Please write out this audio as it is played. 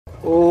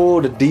Oh,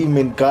 the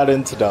demon got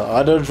into the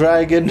other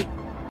dragon.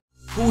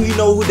 Who you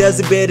know who does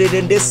it better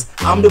than this?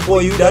 I'm the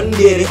boy who done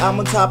did it. I'm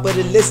on top of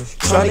the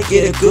list, trying to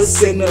get a good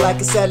signal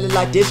like a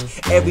satellite dish.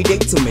 Every day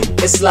to me,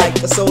 it's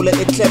like a solar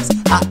eclipse.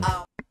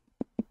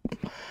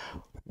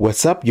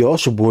 What's up, y'all?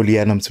 It's your boy Lee,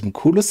 and I'm some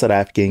coolest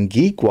African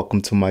geek.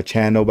 Welcome to my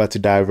channel. About to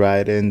dive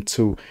right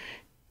into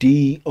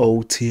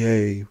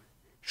DOTA,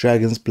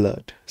 Dragon's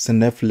Blood. It's a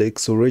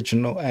Netflix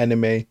original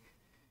anime.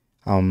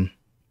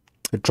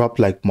 It dropped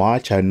like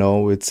March. I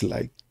know it's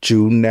like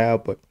June now,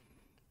 but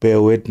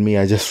bear with me.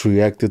 I just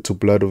reacted to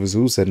Blood of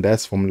Zeus, and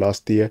that's from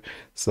last year.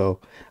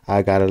 So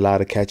I got a lot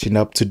of catching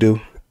up to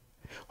do.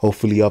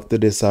 Hopefully after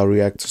this, I'll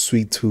react to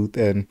Sweet Tooth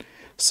and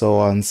so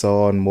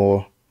on,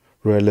 more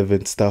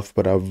relevant stuff.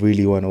 But I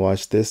really want to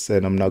watch this,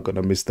 and I'm not going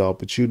to miss the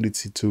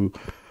opportunity to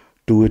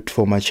do it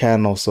for my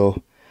channel.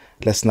 So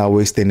let's not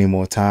waste any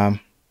more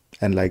time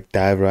and like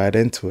dive right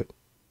into it.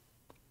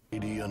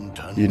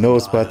 You know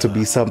it's about to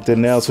be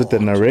something else with the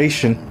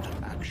narration.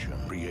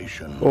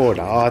 Oh,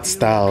 the art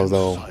style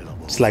though.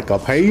 It's like a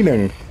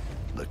painting.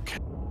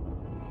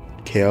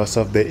 Chaos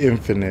of the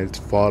Infinite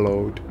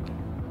followed.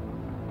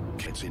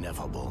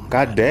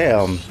 God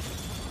damn.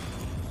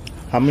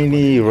 How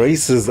many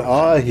races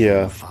are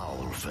here?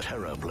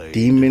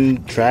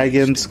 Demon,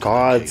 dragons,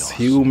 gods,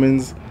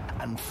 humans.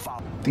 I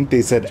think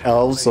they said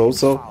elves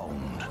also.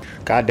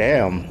 God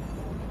damn.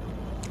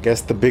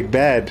 Guess the big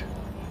bad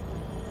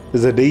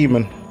is a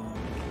demon.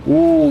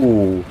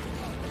 Ooh.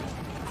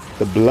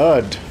 The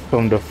blood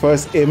from the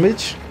first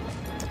image.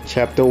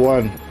 Chapter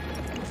 1.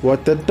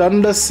 What the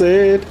thunder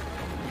said.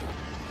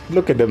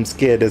 Look at them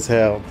scared as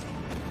hell.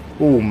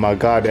 Oh my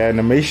god, the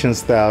animation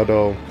style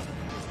though.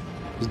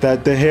 Is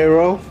that the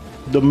hero?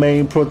 The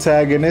main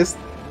protagonist?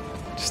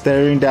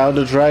 Staring down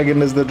the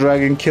dragon as the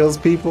dragon kills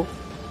people?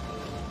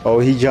 Oh,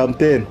 he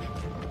jumped in.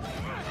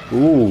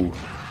 Ooh.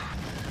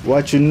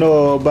 What you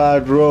know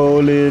about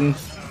rolling?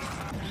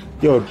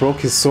 Yo, it broke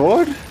his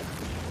sword?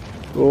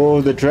 Oh,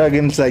 the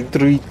dragon's like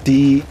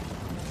 3D.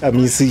 I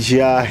mean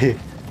CGI.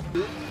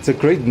 It's a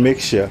great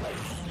mixture.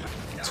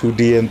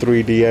 2D and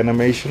 3D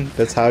animation.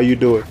 That's how you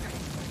do it.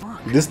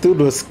 This dude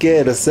was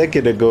scared a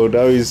second ago.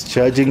 Now he's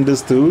charging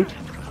this dude.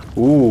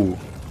 Ooh.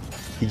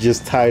 He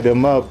just tied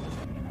him up.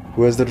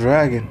 Where's the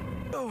dragon?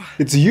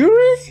 It's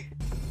Yuri?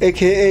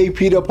 AKA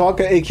Peter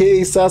Parker,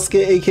 AKA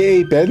Sasuke,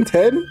 AKA Ben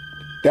 10?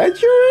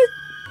 That Yuri?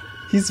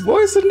 He's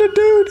voicing the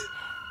dude.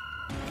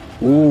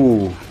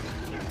 Ooh.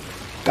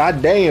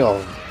 God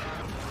damn.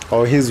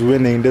 Oh, he's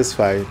winning this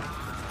fight.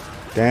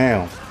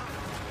 Damn.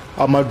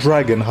 I'm a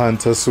dragon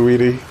hunter,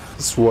 sweetie.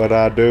 That's what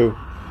I do.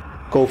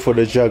 Go for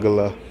the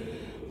juggler.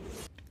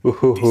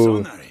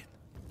 Ooh.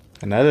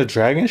 Another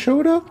dragon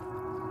showed up?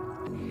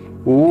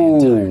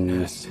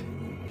 Ooh.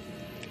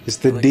 It's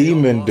the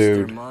demon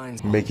dude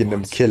making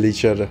them kill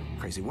each other.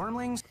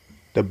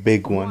 The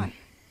big one.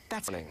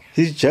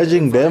 He's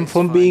judging them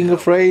from being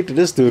afraid.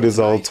 This dude is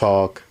all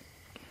talk.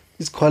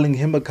 He's calling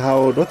him a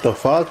coward. What the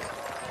fuck?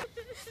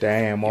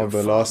 Damn, all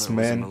the lost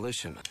men.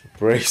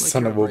 Brave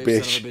son of a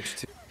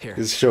bitch.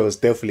 This show is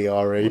definitely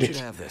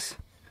R-rated.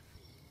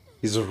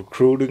 He's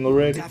recruiting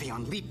already.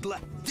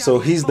 So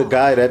he's the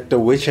guy that the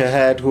Witcher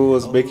had who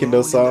was making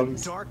those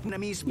songs.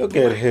 Look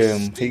at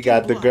him. He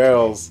got the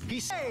girls.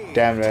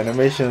 Damn, the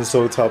animation is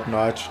so top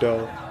notch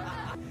though.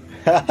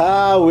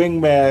 Haha,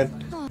 wingman.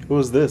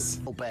 Who's this?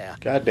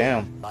 God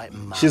damn.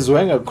 She's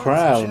wearing a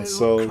crown,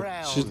 so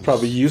she's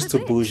probably used to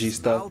bougie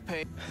stuff.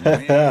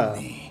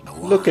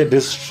 Look at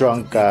this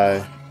drunk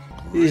guy.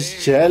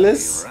 He's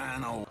jealous.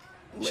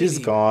 She's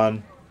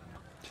gone.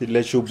 She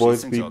let you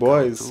boys be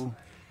boys.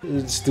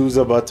 These dudes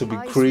are about to be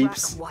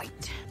creeps.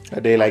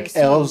 Are they like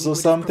elves or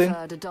something?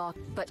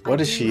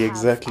 What is she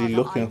exactly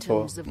looking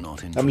for?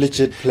 I'm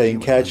legit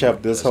playing catch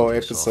up this whole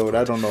episode.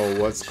 I don't know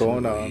what's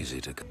going on.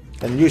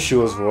 I knew she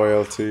was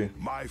royalty.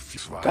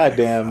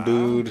 Goddamn,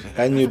 dude.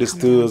 I knew this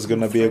dude was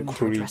gonna be a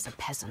creep.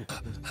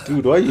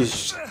 Dude, why are you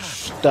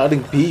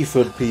starting beef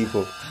with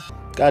people?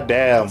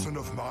 Goddamn.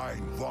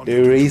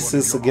 They're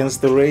racist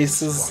against the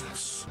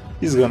races.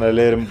 He's gonna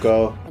let him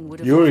go.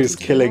 Yuri's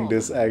killing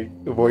this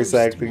voice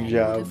acting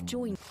job.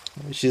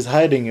 She's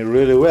hiding it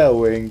really well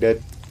wearing that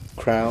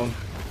crown.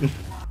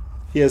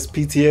 He has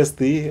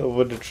PTSD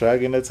over the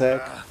dragon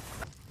attack.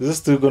 Is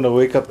this dude gonna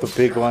wake up the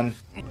big one?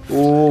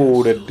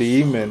 Oh, the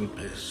demon.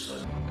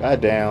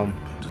 Goddamn.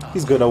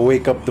 He's gonna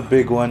wake up the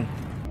big one.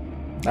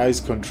 Now he's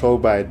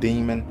controlled by a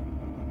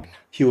demon.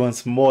 He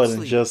wants more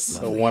than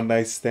just a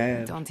one-night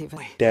stand.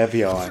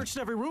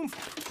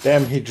 Davion.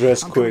 Damn, he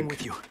dressed quick.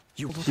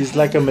 He's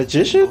like a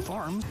magician?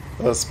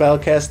 A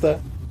spellcaster?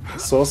 A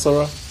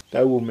sorcerer?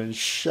 That woman's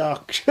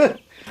shocked.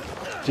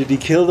 Did he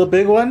kill the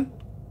big one?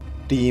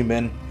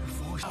 Demon.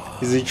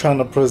 Is he trying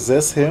to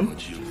possess him?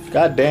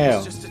 God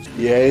damn.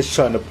 Yeah, he's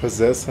trying to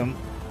possess him.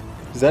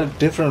 Is that a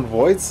different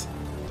voice?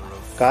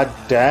 God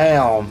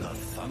damn.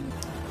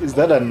 Is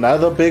that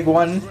another big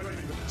one?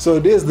 So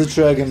there's the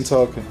dragon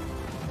talking.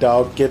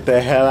 Dog, get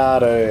the hell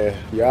out of here.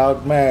 You're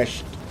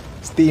outmatched.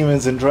 It's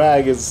demons and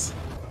dragons.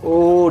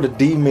 Oh, the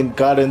demon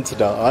got into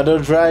the other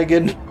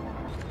dragon.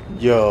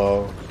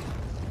 Yo,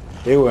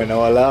 They went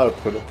all out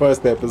for the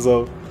first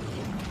episode.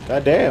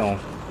 God damn.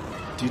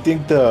 Do you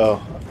think the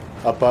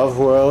above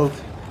world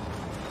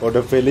or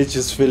the village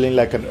is feeling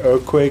like an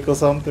earthquake or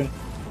something?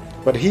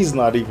 But he's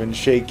not even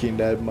shaking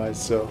that much,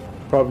 so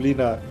probably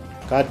not.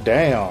 God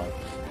damn.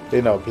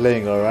 They're not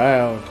playing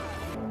around.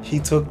 He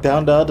took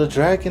down the other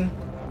dragon?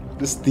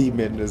 This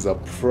demon is a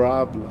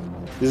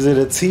problem. Is it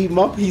a team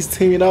up? He's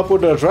teaming up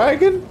with the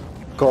dragon?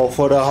 Call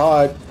for the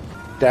heart.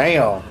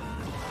 Damn.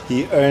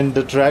 He earned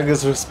the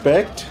dragon's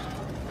respect?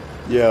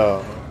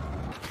 Yeah.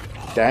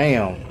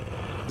 Damn.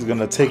 He's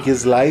gonna take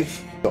his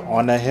life to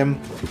honor him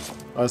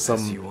on some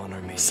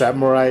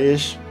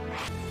samurai-ish.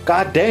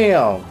 God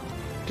damn.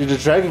 Did the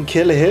dragon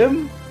kill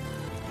him?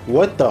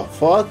 What the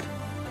fuck?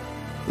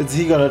 Is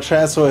he gonna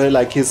transfer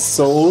like his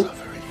soul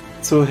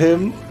to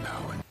him?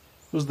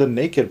 Who's the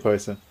naked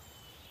person?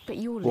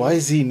 Why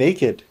is he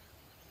naked?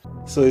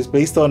 So it's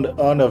based on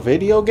a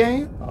video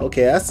game?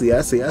 Okay, I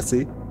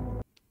see.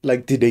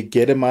 Like, did they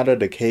get him out of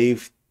the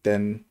cave,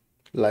 then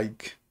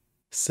like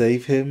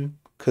save him?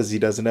 Cause he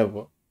doesn't have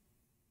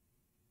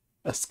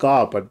a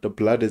scar, but the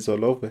blood is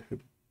all over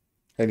him.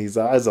 And his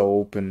eyes are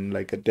open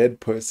like a dead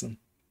person.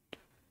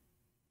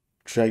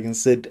 Dragon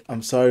said,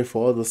 I'm sorry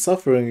for all the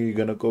suffering you're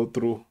gonna go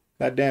through.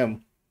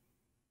 Goddamn.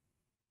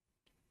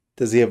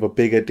 Does he have a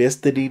bigger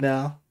destiny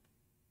now?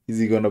 Is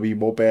he gonna be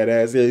more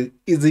badass?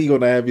 Is he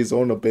gonna have his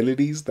own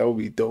abilities? That would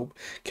be dope.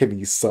 Can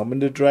he summon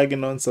the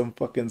dragon on some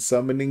fucking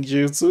summoning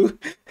jutsu?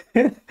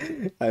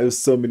 I have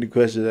so many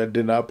questions. I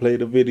did not play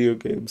the video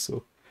game,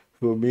 so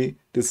for me,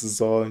 this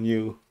is all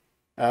new.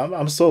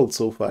 I'm sold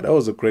so far. That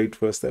was a great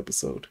first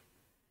episode.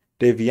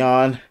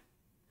 Devian,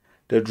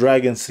 the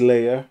Dragon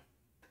Slayer,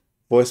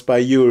 voiced by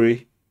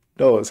Yuri.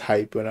 That was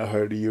hype when I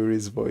heard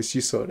Yuri's voice.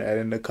 You saw that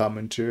in the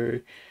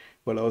commentary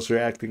while I was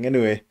reacting.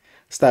 Anyway,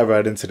 let's dive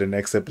right into the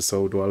next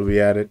episode while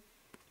we at it.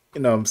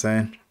 You know what I'm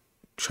saying?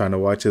 Trying to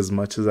watch as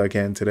much as I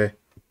can today.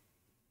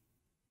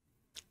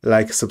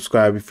 Like,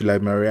 subscribe if you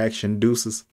like my reaction. Deuces.